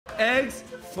eggs,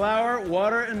 flour,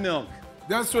 water, and milk.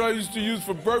 That's what I used to use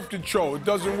for birth control. It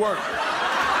doesn't work.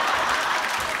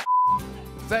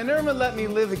 Zynerma let me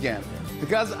live again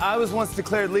because I was once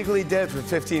declared legally dead for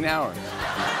 15 hours.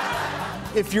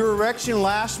 If your erection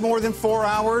lasts more than 4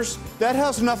 hours, that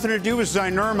has nothing to do with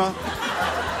Zynerma.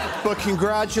 But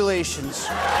congratulations.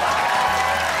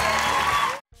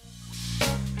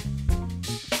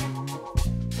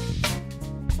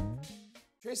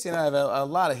 Tracy and I have a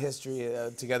lot of history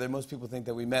together. Most people think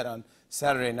that we met on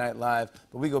Saturday Night Live,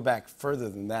 but we go back further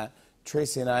than that.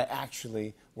 Tracy and I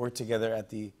actually worked together at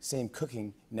the same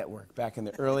cooking network back in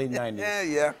the early 90s.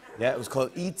 Yeah. Yeah, it was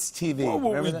called Eats TV. What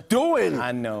were we that? doing?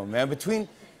 I know, man. Between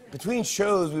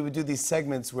shows, we would do these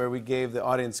segments where we gave the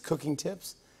audience cooking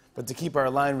tips, but to keep our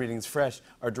line readings fresh,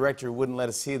 our director wouldn't let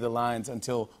us see the lines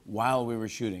until while we were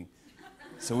shooting.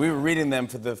 So we were reading them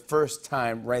for the first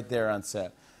time right there on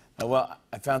set. Well,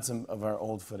 I found some of our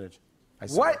old footage. I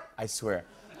swear, what? I swear.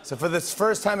 So for this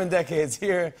first time in decades,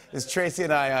 here is Tracy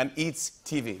and I on Eats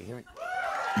TV. Here we go.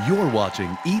 You're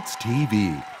watching Eats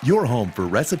TV, your home for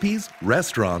recipes,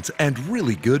 restaurants, and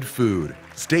really good food.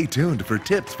 Stay tuned for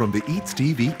tips from the Eats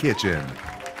TV kitchen.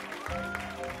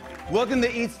 Welcome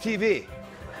to Eats TV.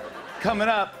 Coming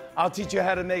up, I'll teach you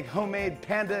how to make homemade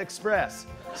Panda Express.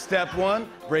 Step 1,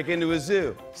 break into a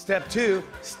zoo. Step 2,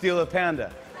 steal a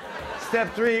panda.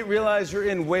 Step 3, realize you're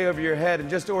in way over your head and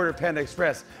just order Panda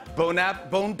Express. Bone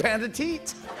panda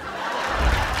teat.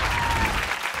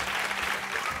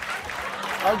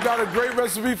 I've got a great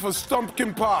recipe for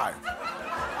stumpkin pie.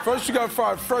 First, you gotta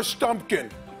fry a fresh stumpkin.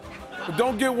 But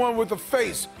don't get one with a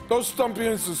face. Those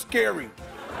stumpkins are scary.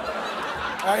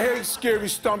 I hate scary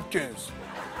stumpkins.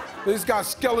 They just got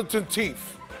skeleton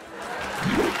teeth.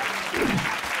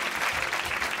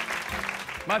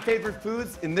 My favorite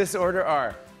foods in this order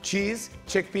are cheese,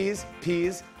 chickpeas,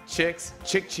 peas, chicks,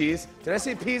 chick cheese. Did I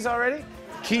say peas already?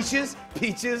 Quiches,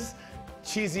 peaches,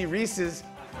 cheesy Reese's,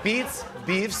 beets,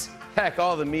 beefs, heck,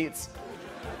 all the meats.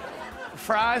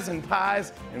 Fries and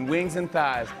pies and wings and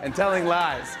thighs and telling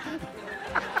lies.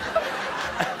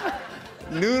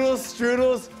 Noodles,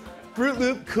 strudels, Fruit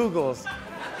Loop kugels,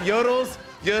 yodels,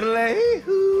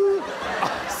 yodelay-hoo.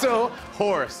 Also,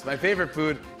 horse. My favorite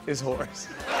food is horse.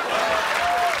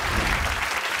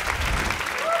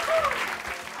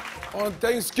 On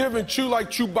Thanksgiving, chew like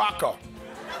Chewbacca.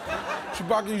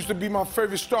 Chewbacca used to be my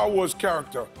favorite Star Wars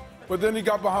character, but then he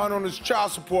got behind on his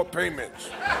child support payments.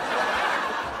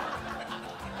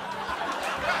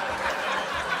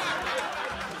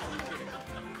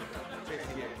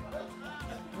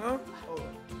 Huh?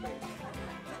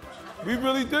 We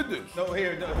really did this. No,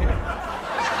 here.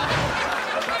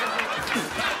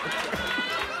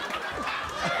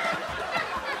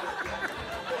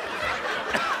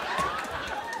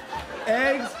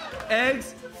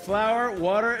 Eggs, flour,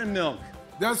 water, and milk.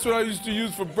 That's what I used to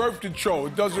use for birth control.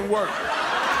 It doesn't work.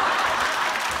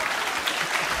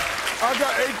 I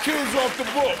got 8 kids off the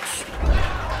books.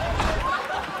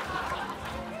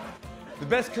 The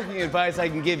best cooking advice I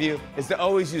can give you is to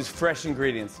always use fresh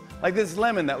ingredients, like this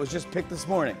lemon that was just picked this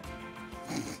morning.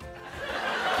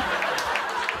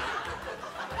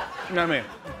 You know what I mean?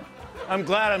 I'm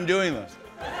glad I'm doing this.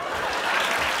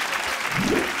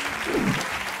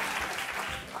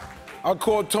 I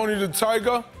call Tony the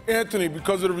Tiger Anthony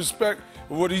because of the respect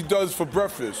of what he does for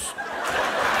breakfast.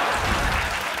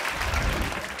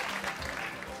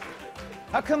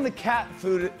 How come the cat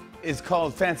food is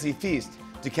called Fancy Feast?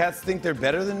 Do cats think they're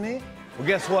better than me? Well,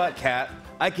 guess what, cat?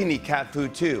 I can eat cat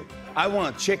food too. I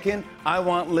want chicken, I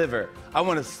want liver. I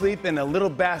want to sleep in a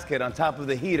little basket on top of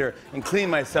the heater and clean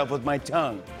myself with my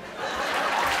tongue.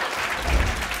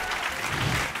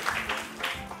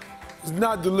 It's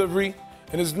not delivery,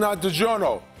 and it's not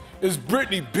DiGiorno. It's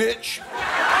Britney, bitch.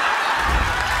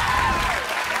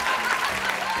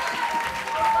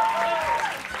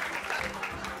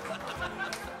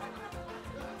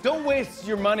 Don't waste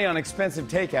your money on expensive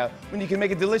takeout when you can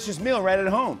make a delicious meal right at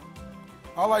home.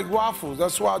 I like waffles.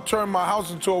 That's why I turned my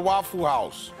house into a waffle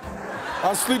house.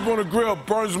 I sleep on the grill,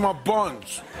 burns my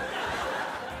buns.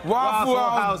 Waffle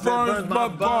house burns my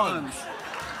buns.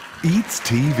 Eats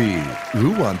TV.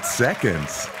 Who wants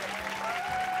seconds?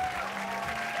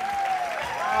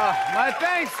 My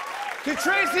thanks to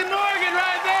Tracy Morgan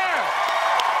right there.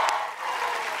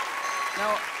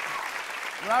 Now,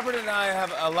 Robert and I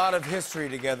have a lot of history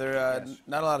together. Yes.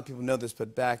 Not a lot of people know this,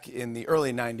 but back in the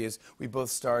early 90s, we both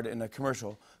starred in a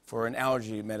commercial for an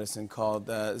allergy medicine called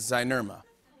Zynerma.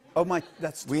 Oh,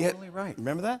 that's totally right.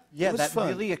 Remember that? Yeah, it was that fun.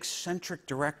 really eccentric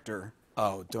director.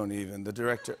 Oh, don't even. The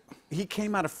director. He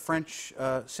came out of French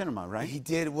cinema, right? He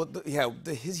did. Well, he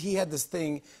had this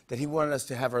thing that he wanted us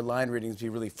to have our line readings be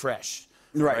really fresh.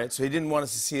 Right. So he didn't want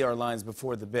us to see our lines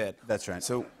before the bit. That's right.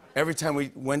 So every time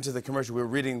we went to the commercial, we were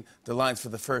reading the lines for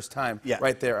the first time Yeah.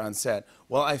 right there on set.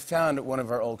 Well, I found one of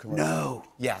our old commercials. No.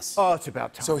 Yes. Oh, it's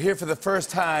about time. So here for the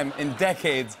first time in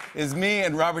decades is me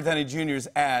and Robert Downey Jr.'s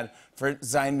ad for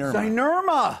Zynerma.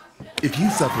 Zynerma! If you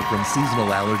suffer from seasonal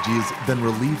allergies, then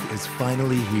relief is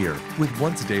finally here with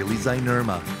once daily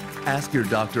Zynerma. Ask your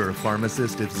doctor or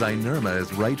pharmacist if Zynerma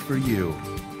is right for you.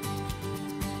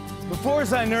 Before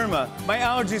Zynerma, my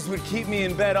allergies would keep me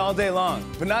in bed all day long,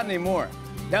 but not anymore.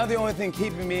 Now the only thing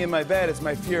keeping me in my bed is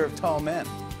my fear of tall men.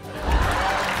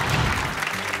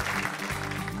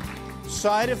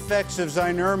 Side effects of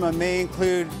Zynerma may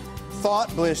include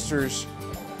thought blisters,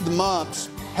 the mumps,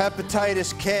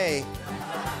 hepatitis K,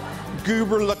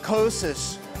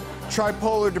 guberleucosis,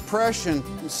 tripolar depression,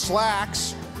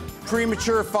 slacks,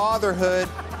 premature fatherhood,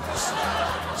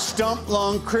 stump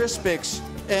lung crispix,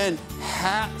 and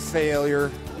hat failure.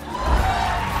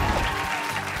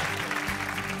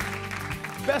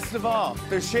 Best of all,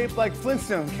 they're shaped like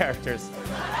Flintstone characters.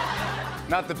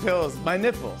 Not the pills, my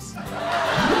nipples.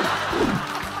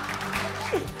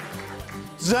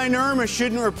 Zynerma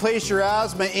shouldn't replace your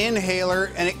asthma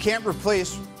inhaler, and it can't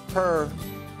replace her.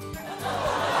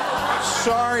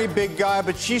 Sorry, big guy,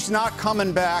 but she's not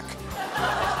coming back.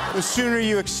 The sooner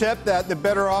you accept that, the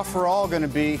better off we're all gonna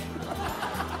be.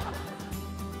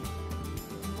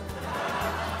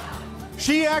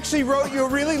 She actually wrote you a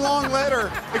really long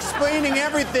letter explaining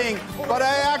everything, but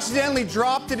I accidentally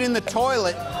dropped it in the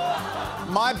toilet.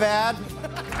 My bad. All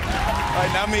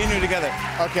right, now me and you together.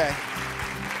 Okay.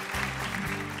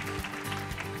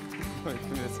 Wait,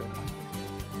 give me this one.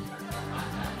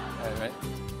 All right.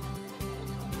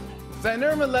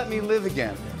 Zynerma let me live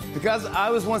again because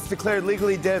I was once declared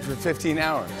legally dead for 15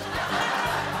 hours.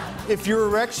 If your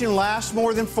erection lasts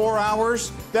more than 4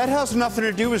 hours, that has nothing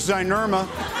to do with Zynerma.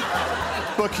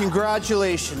 But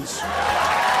congratulations.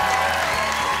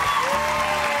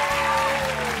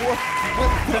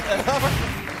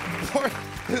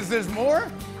 There's more?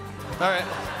 All right.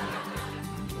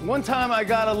 One time I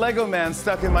got a Lego man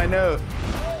stuck in my nose.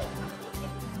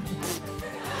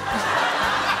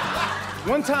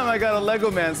 One time I got a Lego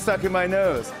man stuck in my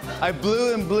nose. I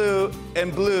blew and blew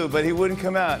and blew, but he wouldn't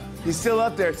come out. He's still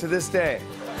up there to this day.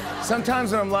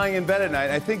 Sometimes when I'm lying in bed at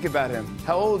night, I think about him,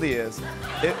 how old he is,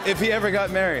 if he ever got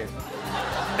married,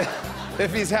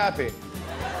 if he's happy.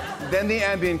 Then the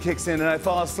Ambien kicks in and I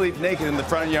fall asleep naked in the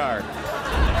front yard.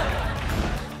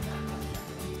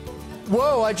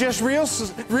 Whoa, I just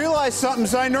realized something.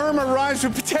 Zynerma rhymes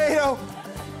with potato.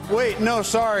 Wait, no,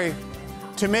 sorry.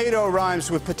 Tomato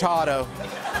rhymes with potato.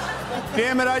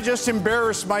 Damn it, I just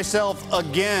embarrassed myself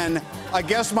again. I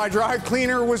guess my dry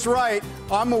cleaner was right.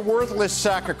 I'm a worthless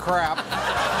sack of crap.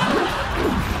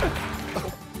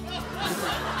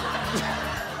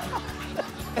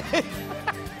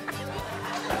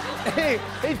 Hey,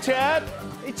 Chad.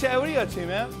 Hey, Chad, what are you up to,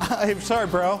 man? I'm sorry,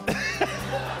 bro.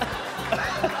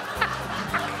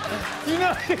 You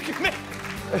know you can make...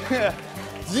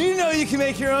 Do you know you can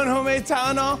make your own homemade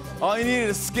Tylenol? All you need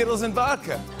is Skittles and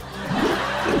vodka.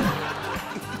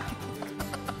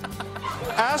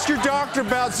 Ask your doctor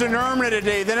about Zynerma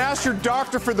today, then ask your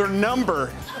doctor for their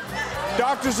number.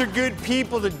 Doctors are good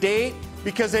people to date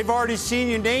because they've already seen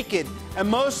you naked, and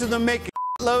most of them make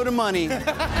a load of money.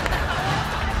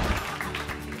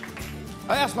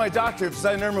 I asked my doctor if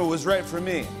Zynerma was right for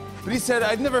me, but he said,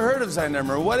 I'd never heard of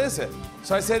Zynerma. What is it?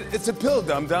 So I said, it's a pill,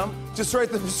 dum-dum. Just write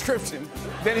the prescription.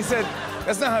 Then he said,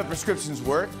 that's not how prescriptions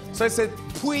work. So I said,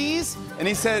 please? And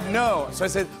he said, no. So I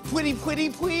said, pretty,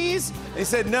 please? And he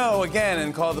said, no, again,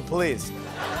 and called the police.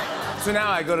 So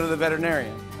now I go to the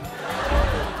veterinarian.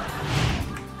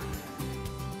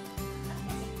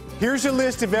 Here's a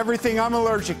list of everything I'm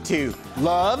allergic to.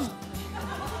 Love.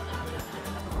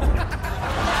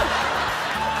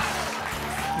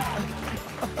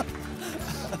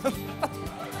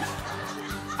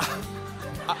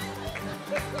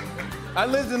 I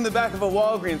lived in the back of a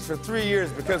Walgreens for 3 years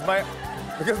because my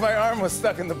arm was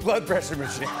stuck in the blood pressure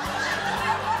machine.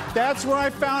 That's where I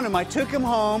found him. I took him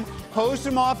home, hosed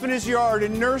him off in his yard,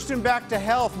 and nursed him back to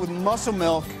health with muscle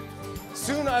milk.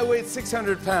 Soon I weighed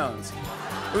 600 pounds.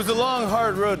 It was a long,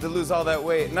 hard road to lose all that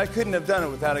weight, and I couldn't have done it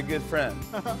without a good friend.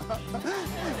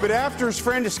 But after his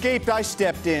friend escaped, I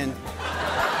stepped in.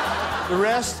 The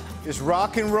rest is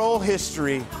rock and roll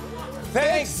history.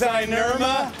 Thanks,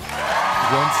 Zynerma!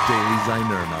 Once daily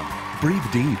Zynerma.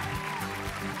 Breathe deep.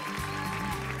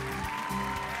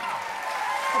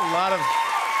 A lot of...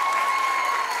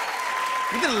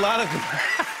 did a lot of...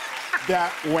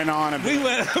 That went on a bit.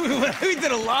 We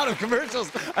did a lot of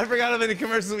commercials. I forgot how many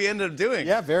commercials we ended up doing.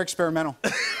 Yeah, very experimental.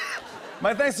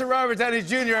 My thanks to Robert Downey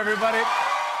Jr., everybody.